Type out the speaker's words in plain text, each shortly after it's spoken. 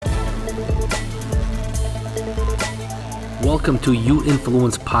Welcome to You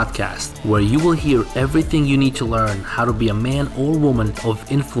Influence Podcast, where you will hear everything you need to learn how to be a man or woman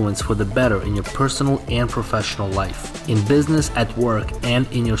of influence for the better in your personal and professional life, in business, at work, and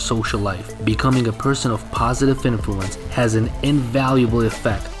in your social life. Becoming a person of positive influence has an invaluable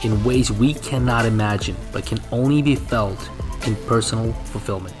effect in ways we cannot imagine, but can only be felt in personal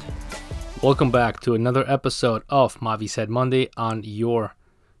fulfillment. Welcome back to another episode of Mavi Said Monday on your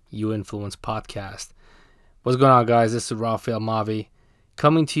You Influence Podcast. What's going on, guys? This is Rafael Mavi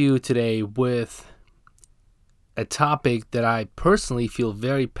coming to you today with a topic that I personally feel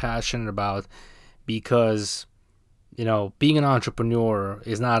very passionate about because, being an entrepreneur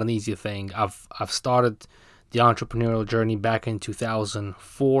is not an easy thing. I've started the entrepreneurial journey back in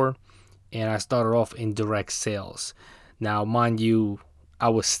 2004, and I started off in direct sales. Now, mind you, I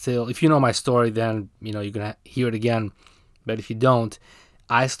was still, if you know my story, then, you're going to hear it again. But if you don't,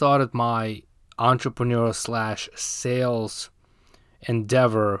 I started my entrepreneurial / sales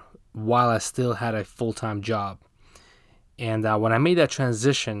endeavor while I still had a full-time job. And when I made that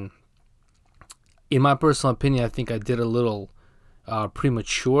transition, in my personal opinion, I think I did a little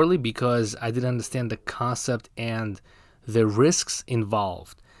prematurely because I didn't understand the concept and the risks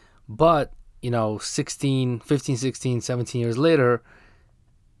involved. But, 15, 16, 17 years later,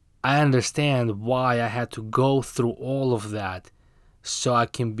 I understand why I had to go through all of that so I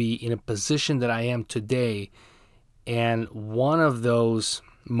can be in a position that I am today. And one of those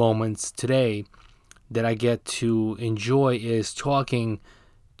moments today that I get to enjoy is talking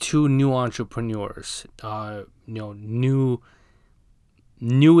to new entrepreneurs,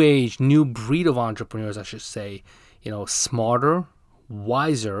 new age, new breed of entrepreneurs, I should say, smarter,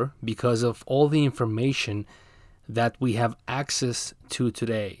 wiser because of all the information that we have access to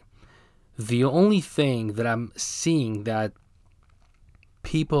today. The only thing that I'm seeing that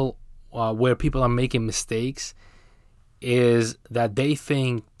where people are making mistakes is that they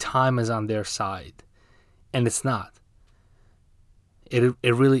think time is on their side, and it's not. It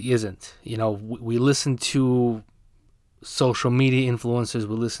really isn't. We listen to social media influencers,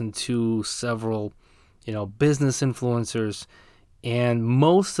 we listen to several, business influencers, and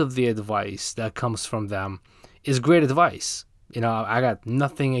most of the advice that comes from them is great advice. I got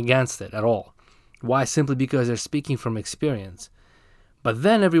nothing against it at all. Why? Simply because they're speaking from experience. But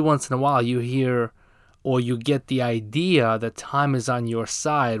then every once in a while you hear or you get the idea that time is on your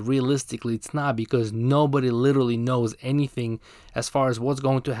side. Realistically, it's not, because nobody literally knows anything as far as what's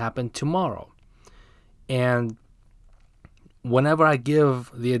going to happen tomorrow. And whenever I give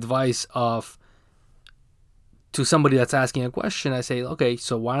the advice to somebody that's asking a question, I say, okay,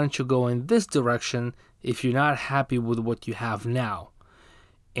 so why don't you go in this direction if you're not happy with what you have now?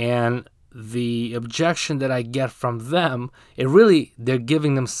 And the objection that I get from them, they're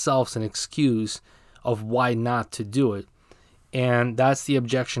giving themselves an excuse of why not to do it. And that's the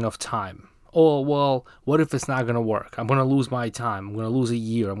objection of time. Oh, well, what if it's not going to work? I'm going to lose my time. I'm going to lose a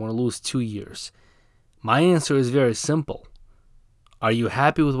year. I'm going to lose 2 years. My answer is very simple. Are you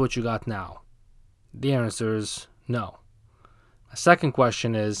happy with what you got now? The answer is no. My second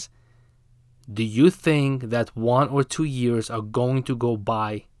question is, do you think that 1 or 2 years are going to go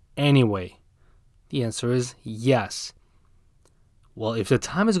by anyway? The answer is yes. Well, if the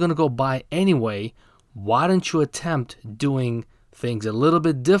time is going to go by anyway, why don't you attempt doing things a little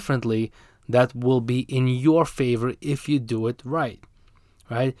bit differently that will be in your favor if you do it right?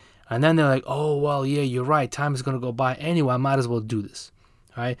 And then they're like, oh, well, yeah, you're right. Time is going to go by anyway. I might as well do this.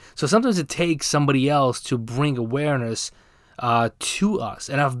 Right? So sometimes it takes somebody else to bring awareness to us.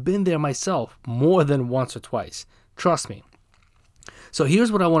 And I've been there myself more than once or twice. Trust me. So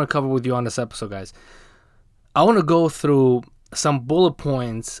here's what I want to cover with you on this episode, guys. I want to go through some bullet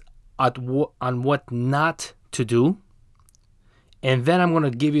points on what not to do. And then I'm going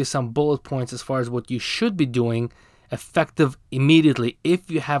to give you some bullet points as far as what you should be doing effective immediately if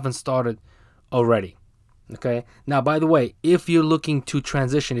you haven't started already. Okay. Now, by the way, if you're looking to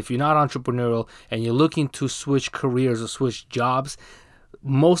transition, if you're not entrepreneurial and you're looking to switch careers or switch jobs,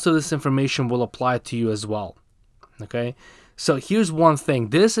 most of this information will apply to you as well. Okay. So here's one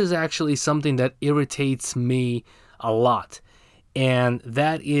thing. This is actually something that irritates me a lot. And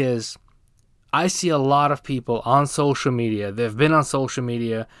that is, I see a lot of people on social media. They've been on social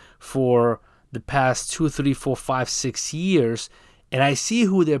media for the past 2, 3, 4, 5, 6 years. And I see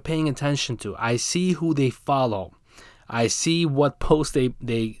who they're paying attention to. I see who they follow. I see what posts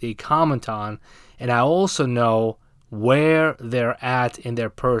they comment on. And I also know where they're at in their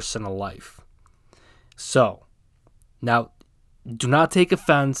personal life. So, now, do not take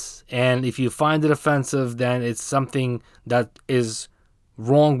offense. And if you find it offensive, then it's something that is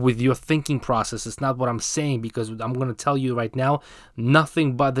wrong with your thinking process. It's not what I'm saying, because I'm going to tell you right now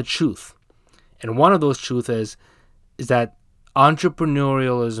nothing but the truth. And one of those truths is that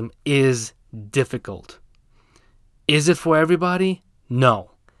entrepreneurialism is difficult. Is it for everybody?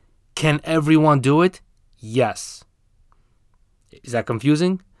 No. Can everyone do it? Yes. Is that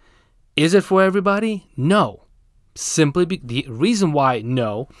confusing? Is it for everybody? No. The reason why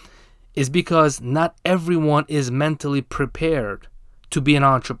no is because not everyone is mentally prepared to be an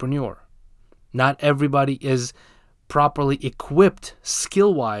entrepreneur. Not everybody is properly equipped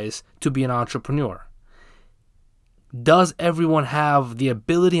skill-wise to be an entrepreneur. Does everyone have the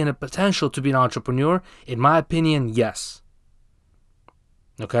ability and the potential to be an entrepreneur? In my opinion, yes.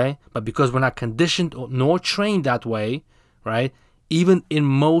 Okay? But because we're not conditioned nor trained that way, right? Even in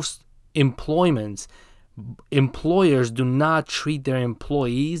most employments, employers do not treat their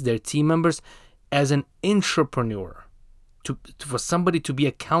employees, their team members, as an intrapreneur. For somebody to be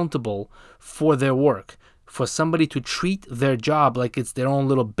accountable for their work, for somebody to treat their job like it's their own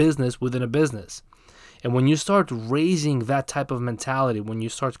little business within a business. And when you start raising that type of mentality, when you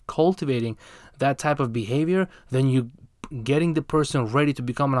start cultivating that type of behavior, then you're getting the person ready to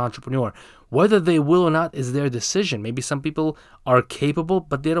become an entrepreneur. Whether they will or not is their decision. Maybe some people are capable,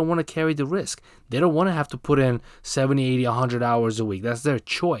 but they don't want to carry the risk. They don't want to have to put in 70, 80, 100 hours a week. That's their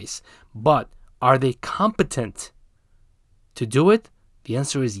choice. But are they competent to do it? The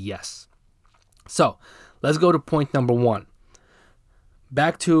answer is yes. So let's go to point number 1.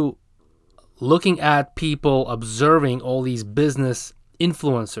 Back to looking at people, observing all these business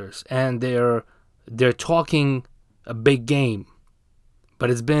influencers, and they're talking a big game,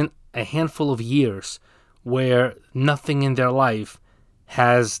 but it's been a handful of years where nothing in their life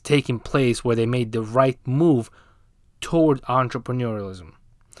has taken place where they made the right move toward entrepreneurialism.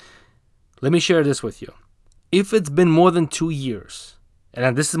 Let me share this with you. If it's been more than 2 years,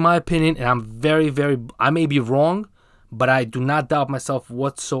 and this is my opinion, and I may be wrong, but I do not doubt myself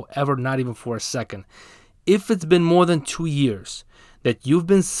whatsoever, not even for a second. If it's been more than 2 years that you've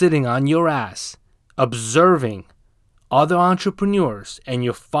been sitting on your ass observing other entrepreneurs and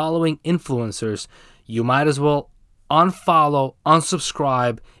you're following influencers, you might as well unfollow,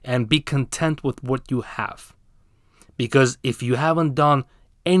 unsubscribe, and be content with what you have. Because if you haven't done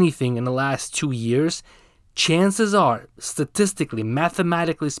anything in the last 2 years, chances are, statistically,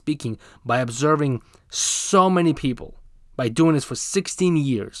 mathematically speaking, by observing so many people, by doing this for 16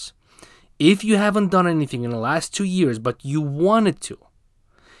 years, if you haven't done anything in the last 2 years, but you wanted to,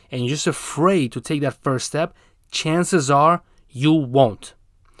 and you're just afraid to take that first step, chances are you won't.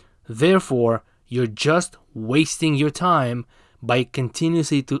 Therefore, you're just wasting your time by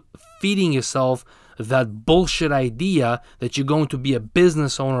continuously feeding yourself that bullshit idea that you're going to be a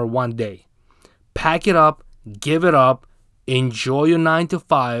business owner one day. Pack it up, give it up, enjoy your 9 to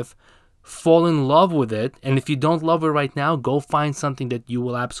 5, fall in love with it, and if you don't love it right now, go find something that you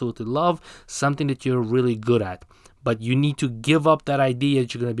will absolutely love, something that you're really good at. But you need to give up that idea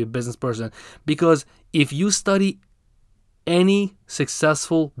that you're going to be a business person, because if you study any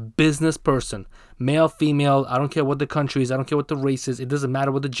successful business person, male, female, I don't care what the country is, I don't care what the race is, it doesn't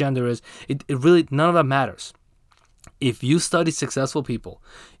matter what the gender is, it really, none of that matters. If you study successful people,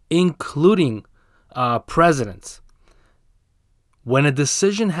 including presidents, when a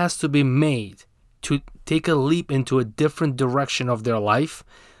decision has to be made to take a leap into a different direction of their life,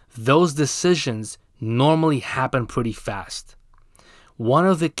 those decisions normally happen pretty fast. One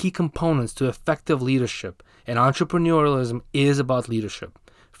of the key components to effective leadership and entrepreneurialism is about leadership.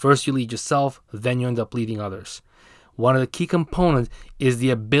 First you lead yourself, then you end up leading others. One of the key components is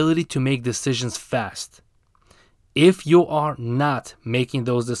the ability to make decisions fast. If you are not making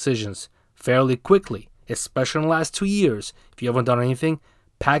those decisions fairly quickly, especially in the last 2 years, if you haven't done anything,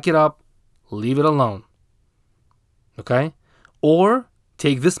 pack it up, leave it alone. Okay? Or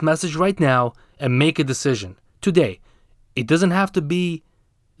take this message right now and make a decision today. It doesn't have to be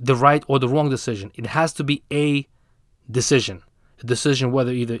the right or the wrong decision. It has to be a decision. A decision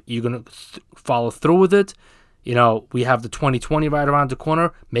whether either you're going to follow through with it. You know, we have the 2020 right around the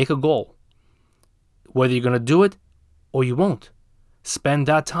corner. Make a goal. Whether you're going to do it or you won't. Spend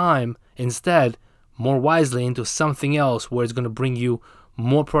that time instead more wisely into something else where it's going to bring you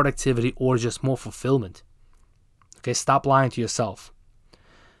more productivity or just more fulfillment. Okay, stop lying to yourself.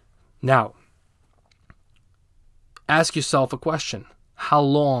 Now, ask yourself a question. How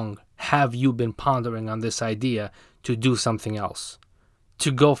long have you been pondering on this idea to do something else?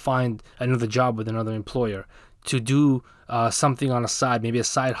 To go find another job with another employer? To do something on a side, maybe a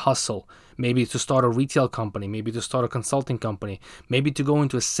side hustle? maybe to start a retail company, maybe to start a consulting company, maybe to go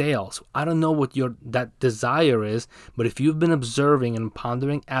into sales. I don't know what that desire is, but if you've been observing and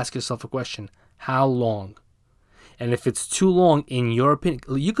pondering, ask yourself a question: how long? And if it's too long, in your opinion,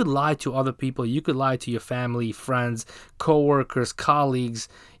 you could lie to other people, you could lie to your family, friends, co-workers, colleagues,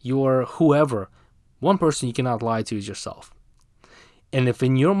 your whoever. One person you cannot lie to is yourself. And if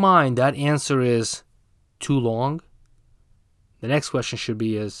in your mind that answer is too long, the next question should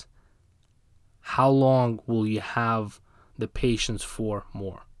be is, how long will you have the patience for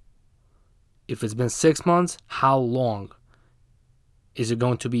more? If it's been 6 months, how long is it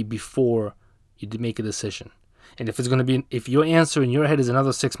going to be before you make a decision? And if it's going to be, if your answer in your head is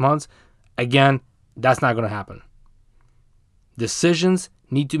another 6 months, again, that's not going to happen. Decisions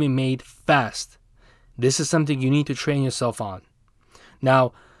need to be made fast. This is something you need to train yourself on.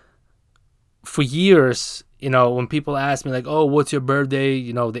 Now, for years, when people ask me like, oh, what's your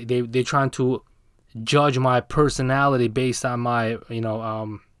birthday? They're trying to judge my personality based on my,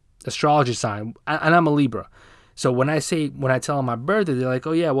 astrology sign. And I'm a Libra. So when I tell them my birthday, they're like,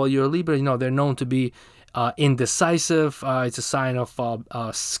 oh yeah, well, you're a Libra. They're known to be indecisive. It's a sign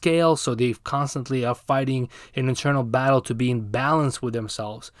of scale. So they constantly are fighting an internal battle to be in balance with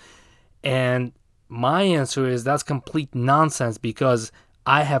themselves. And my answer is that's complete nonsense, because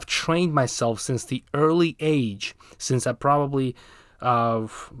I have trained myself since the early age, since I probably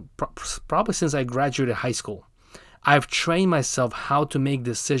since I graduated high school. I've trained myself how to make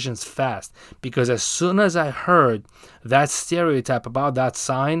decisions fast, because as soon as I heard that stereotype about that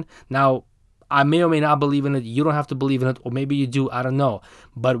sign, now I may or may not believe in it. You don't have to believe in it, or maybe you do. I don't know.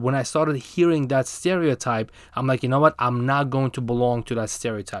 But when I started hearing that stereotype, I'm like, you know what? I'm not going to belong to that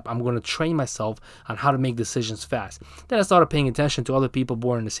stereotype. I'm going to train myself on how to make decisions fast. Then I started paying attention to other people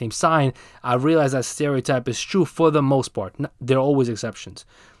born in the same sign. I realized that stereotype is true for the most part. There are always exceptions.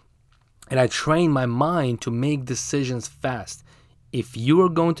 And I trained my mind to make decisions fast. If you are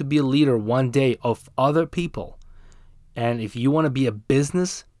going to be a leader one day of other people, and if you want to be a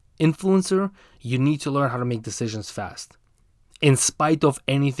business influencer, you need to learn how to make decisions fast, in spite of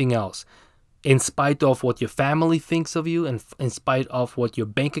anything else, in spite of what your family thinks of you, and in spite of what your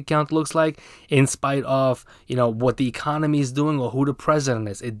bank account looks like, in spite of what the economy is doing or who the president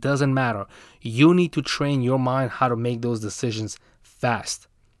is. It doesn't matter. You need to train your mind how to make those decisions fast.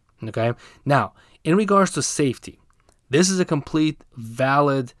 Okay. Now, in regards to safety, this is a complete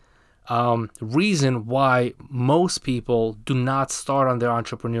valid reason why most people do not start on their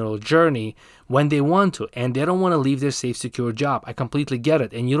entrepreneurial journey when they want to, and they don't want to leave their safe, secure job. I completely get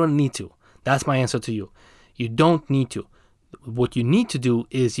it, and you don't need to. That's my answer to you. You don't need to. What you need to do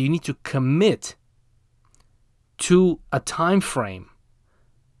is you need to commit to a time frame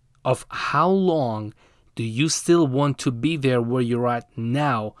of how long do you still want to be there where you're at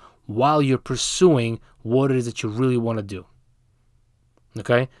now while you're pursuing what it is that you really want to do.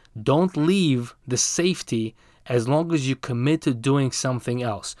 Okay? Don't leave the safety as long as you commit to doing something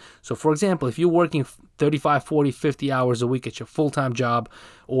else. So for example, if you're working 35, 40, 50 hours a week at your full-time job,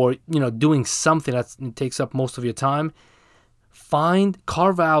 or doing something that takes up most of your time,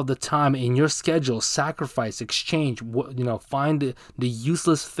 carve out the time in your schedule, sacrifice, exchange, find the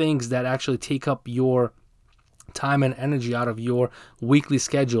useless things that actually take up your time and energy out of your weekly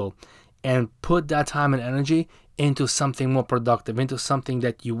schedule, and put that time and energy into something more productive, into something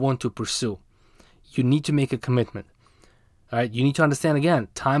that you want to pursue. You need to make a commitment. All right, you need to understand, again,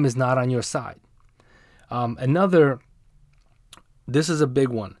 time is not on your side. This is a big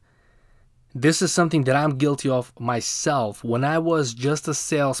one. This is something that I'm guilty of myself. When I was just a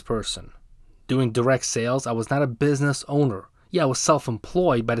salesperson doing direct sales, I was not a business owner. Yeah, I was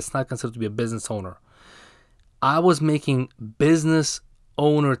self-employed, but it's not considered to be a business owner. I was making business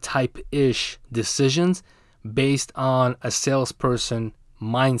owner type-ish decisions based on a salesperson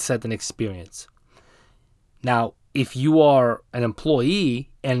mindset and experience. Now, if you are an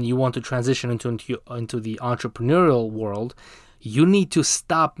employee and you want to transition into the entrepreneurial world, you need to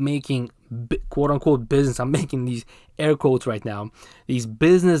stop making quote-unquote business, I'm making these air quotes right now, these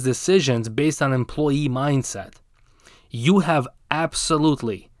business decisions based on employee mindset. You have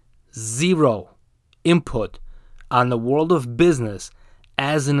absolutely zero input on the world of business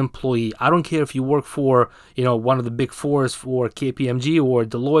as an employee. I don't care if you work for, one of the big fours, for KPMG or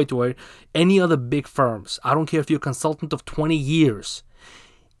Deloitte or any other big firms. I don't care if you're a consultant of 20 years.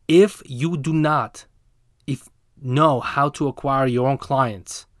 If you do not know how to acquire your own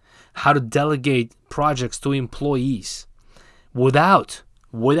clients, how to delegate projects to employees, without,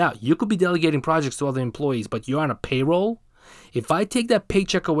 you could be delegating projects to other employees, but you're on a payroll. If I take that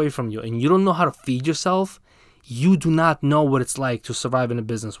paycheck away from you and you don't know how to feed yourself, you do not know what it's like to survive in a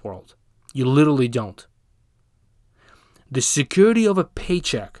business world. You literally don't. The security of a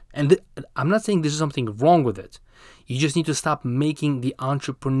paycheck, and I'm not saying there's something wrong with it. You just need to stop making the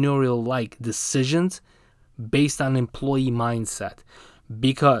entrepreneurial-like decisions based on employee mindset.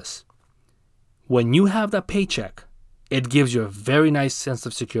 Because when you have that paycheck, it gives you a very nice sense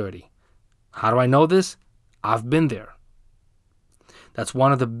of security. How do I know this? I've been there. That's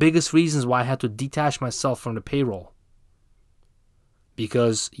one of the biggest reasons why I had to detach myself from the payroll.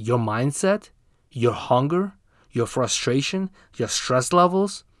 Because your mindset, your hunger, your frustration, your stress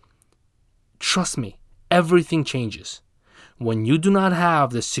levels, trust me, everything changes. When you do not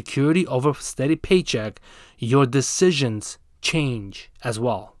have the security of a steady paycheck, your decisions change as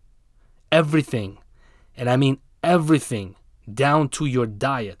well. Everything, and I mean everything, down to your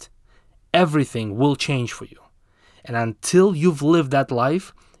diet, everything will change for you. And until you've lived that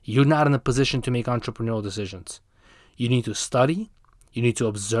life, you're not in a position to make entrepreneurial decisions. You need to study, you need to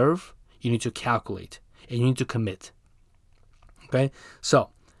observe, you need to calculate, and you need to commit. Okay?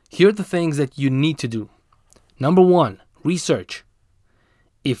 So, here are the things that you need to do. Number one, research.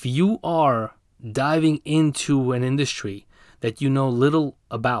 If you are diving into an industry that you know little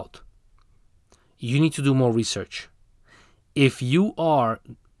about, you need to do more research. If you are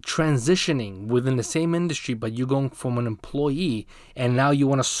transitioning within the same industry, but you're going from an employee and now you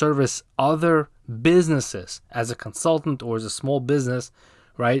want to service other businesses as a consultant or as a small business,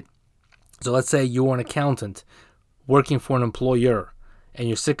 right? So let's say you're an accountant working for an employer and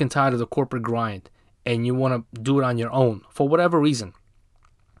you're sick and tired of the corporate grind and you want to do it on your own for whatever reason.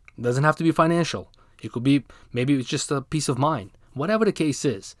 It doesn't have to be financial. It could be, maybe it's just a peace of mind. Whatever the case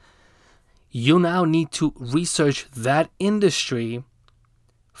is, you now need to research that industry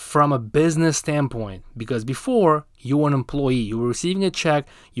from a business standpoint, because before you were an employee, you were receiving a check,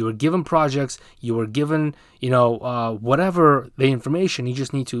 you were given projects, you were given, whatever the information.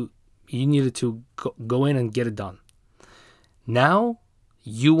 You needed to go in and get it done. Now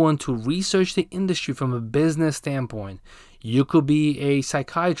you want to research the industry from a business standpoint. You could be a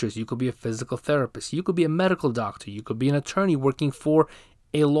psychiatrist, you could be a physical therapist, you could be a medical doctor, you could be an attorney working for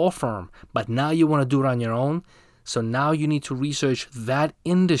a law firm, but now you want to do it on your own. So now you need to research that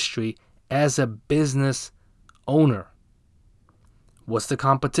industry as a business owner. What's the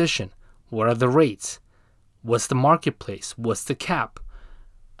competition? What are the rates? What's the marketplace? What's the cap?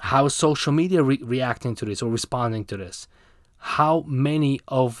 How is social media reacting to this or responding to this? How many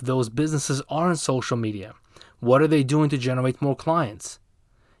of those businesses are on social media? What are they doing to generate more clients?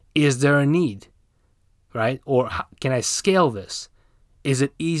 Is there a need, right? Or can I scale this? Is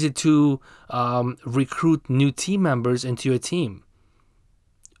it easy to recruit new team members into your team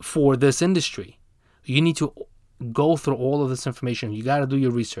for this industry? You need to go through all of this information. You got to do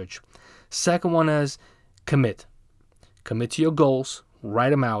your research. Second one is commit. Commit to your goals. Write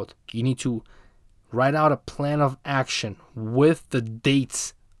them out. You need to write out a plan of action with the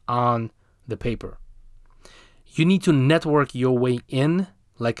dates on the paper. You need to network your way in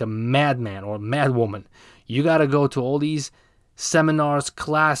like a madman or a madwoman. You got to go to all these seminars,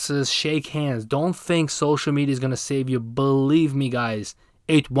 classes, shake hands. Don't think social media is going to save you. Believe me, guys,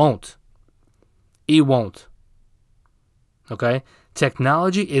 it won't. It won't. Okay?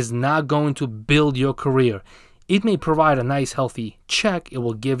 Technology is not going to build your career. It may provide a nice, healthy check. It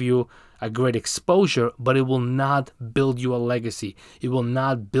will give you a great exposure, but it will not build you a legacy. It will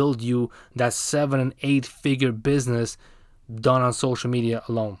not build you that 7 and 8 figure business done on social media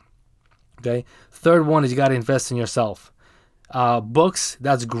alone. Okay? Third one is you got to invest in yourself. Books,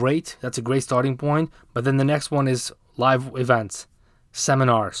 that's great. That's a great starting point. But then the next one is live events,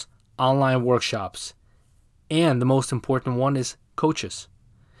 seminars, online workshops. And the most important one is coaches.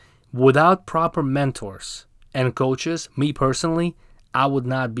 Without proper mentors and coaches, me personally, I would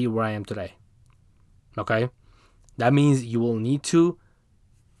not be where I am today. Okay? That means you will need to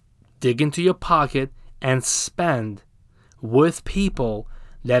dig into your pocket and spend with people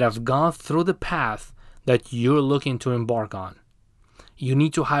that have gone through the path that you're looking to embark on. You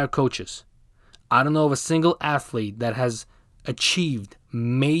need to hire coaches. I don't know of a single athlete that has achieved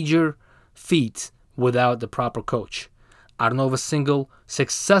major feats without the proper coach. I don't know of a single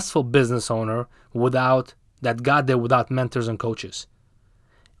successful business owner that got there without mentors and coaches.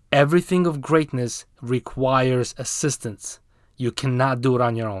 Everything of greatness requires assistance. You cannot do it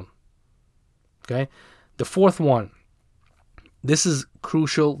on your own. Okay? The fourth one. This is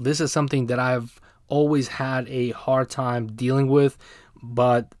crucial. This is something that I've always had a hard time dealing with,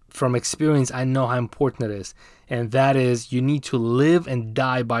 but from experience, I know how important it is. And that is, you need to live and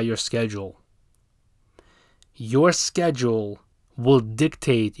die by your schedule. Your schedule will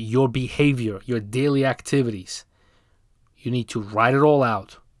dictate your behavior, your daily activities. You need to write it all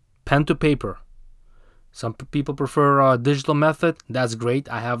out. pen to paper. Some people prefer a digital method. That's great.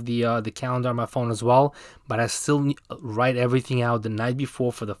 I have the calendar on my phone as well, but I still write everything out the night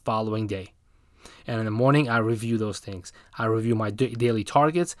before for the following day. And in the morning, I review those things. I review my daily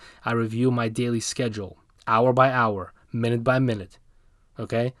targets. I review my daily schedule, hour by hour, minute by minute.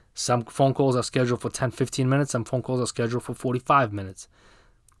 Okay? Some phone calls are scheduled for 10, 15 minutes. Some phone calls are scheduled for 45 minutes.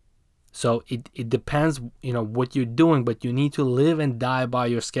 So it depends, what you're doing, but you need to live and die by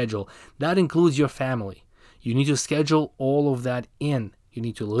your schedule. That includes your family. You need to schedule all of that in. You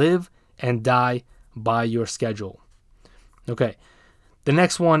need to live and die by your schedule. Okay. The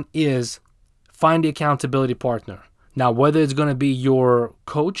next one is find the accountability partner. Now, whether it's going to be your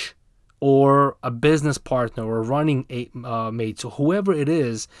coach or a business partner or a running mate, so whoever it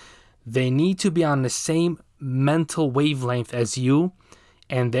is, they need to be on the same mental wavelength as you,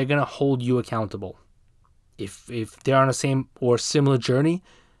 and they're going to hold you accountable. If they're on the same or similar journey,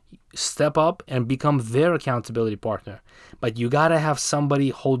 step up and become their accountability partner. But you got to have somebody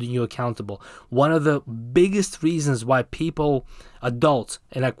holding you accountable. One of the biggest reasons why people, adults,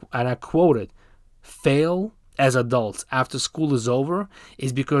 and I quoted, fail as adults after school is over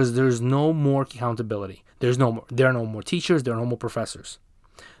is because there's no more accountability. There are no more teachers, there are no more professors.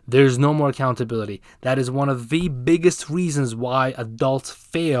 There's no more accountability. That is one of the biggest reasons why adults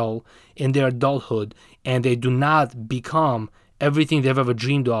fail in their adulthood and they do not become everything they've ever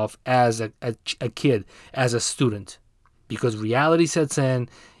dreamed of as a kid, as a student. Because reality sets in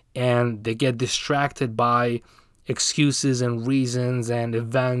and they get distracted by excuses and reasons and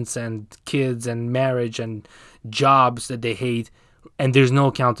events and kids and marriage and jobs that they hate, and there's no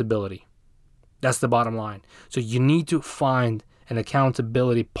accountability. That's the bottom line. So you need to find an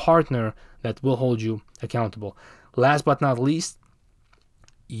accountability partner that will hold you accountable. Last but not least,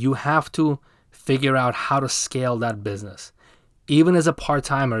 you have to figure out how to scale that business. Even as a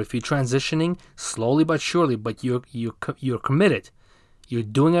part-timer, if you're transitioning slowly but surely, but you're committed, you're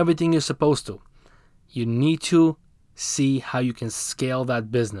doing everything you're supposed to, you need to see how you can scale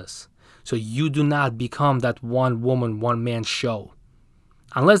that business so you do not become that one woman, one man show.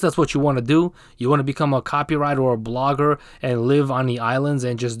 Unless that's what you want to do, you want to become a copywriter or a blogger and live on the islands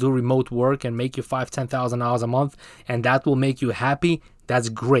and just do remote work and make you $5,000, $10,000 a month, and that will make you happy, that's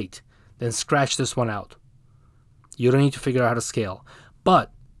great. Then scratch this one out. You don't need to figure out how to scale.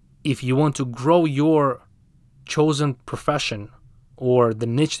 But if you want to grow your chosen profession or the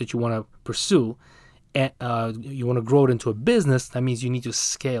niche that you want to pursue, and you want to grow it into a business, that means you need to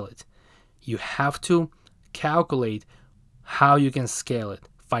scale it. You have to calculate how you can scale it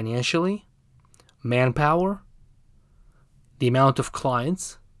financially, manpower, the amount of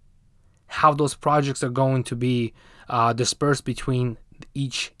clients, how those projects are going to be dispersed between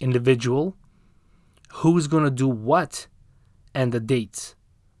each individual, who's going to do what, and the dates.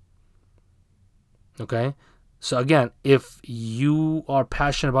 Okay? So again, if you are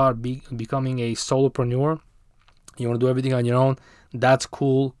passionate about becoming a solopreneur, you want to do everything on your own, that's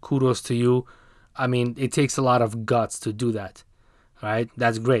cool. Kudos to you. I mean, it takes a lot of guts to do that, right?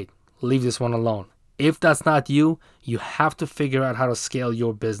 That's great. Leave this one alone. If that's not you, you have to figure out how to scale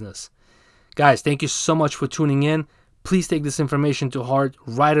your business. Guys, thank you so much for tuning in. Please take this information to heart,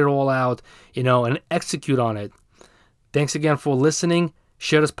 write it all out, and execute on it. Thanks again for listening.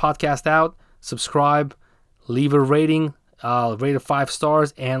 Share this podcast out, subscribe, leave a rating, rate it 5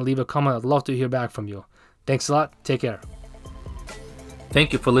 stars, and leave a comment. I'd love to hear back from you. Thanks a lot. Take care.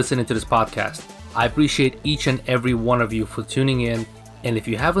 Thank you for listening to this podcast. I appreciate each and every one of you for tuning in. And if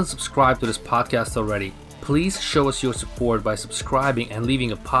you haven't subscribed to this podcast already, please show us your support by subscribing and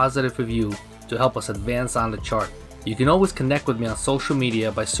leaving a positive review to help us advance on the chart. You can always connect with me on social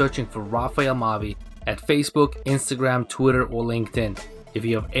media by searching for Rafael Mavi at Facebook, Instagram, Twitter, or LinkedIn. If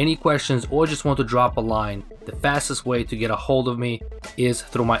you have any questions or just want to drop a line, the fastest way to get a hold of me is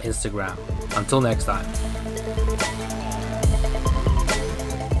through my Instagram. Until next time.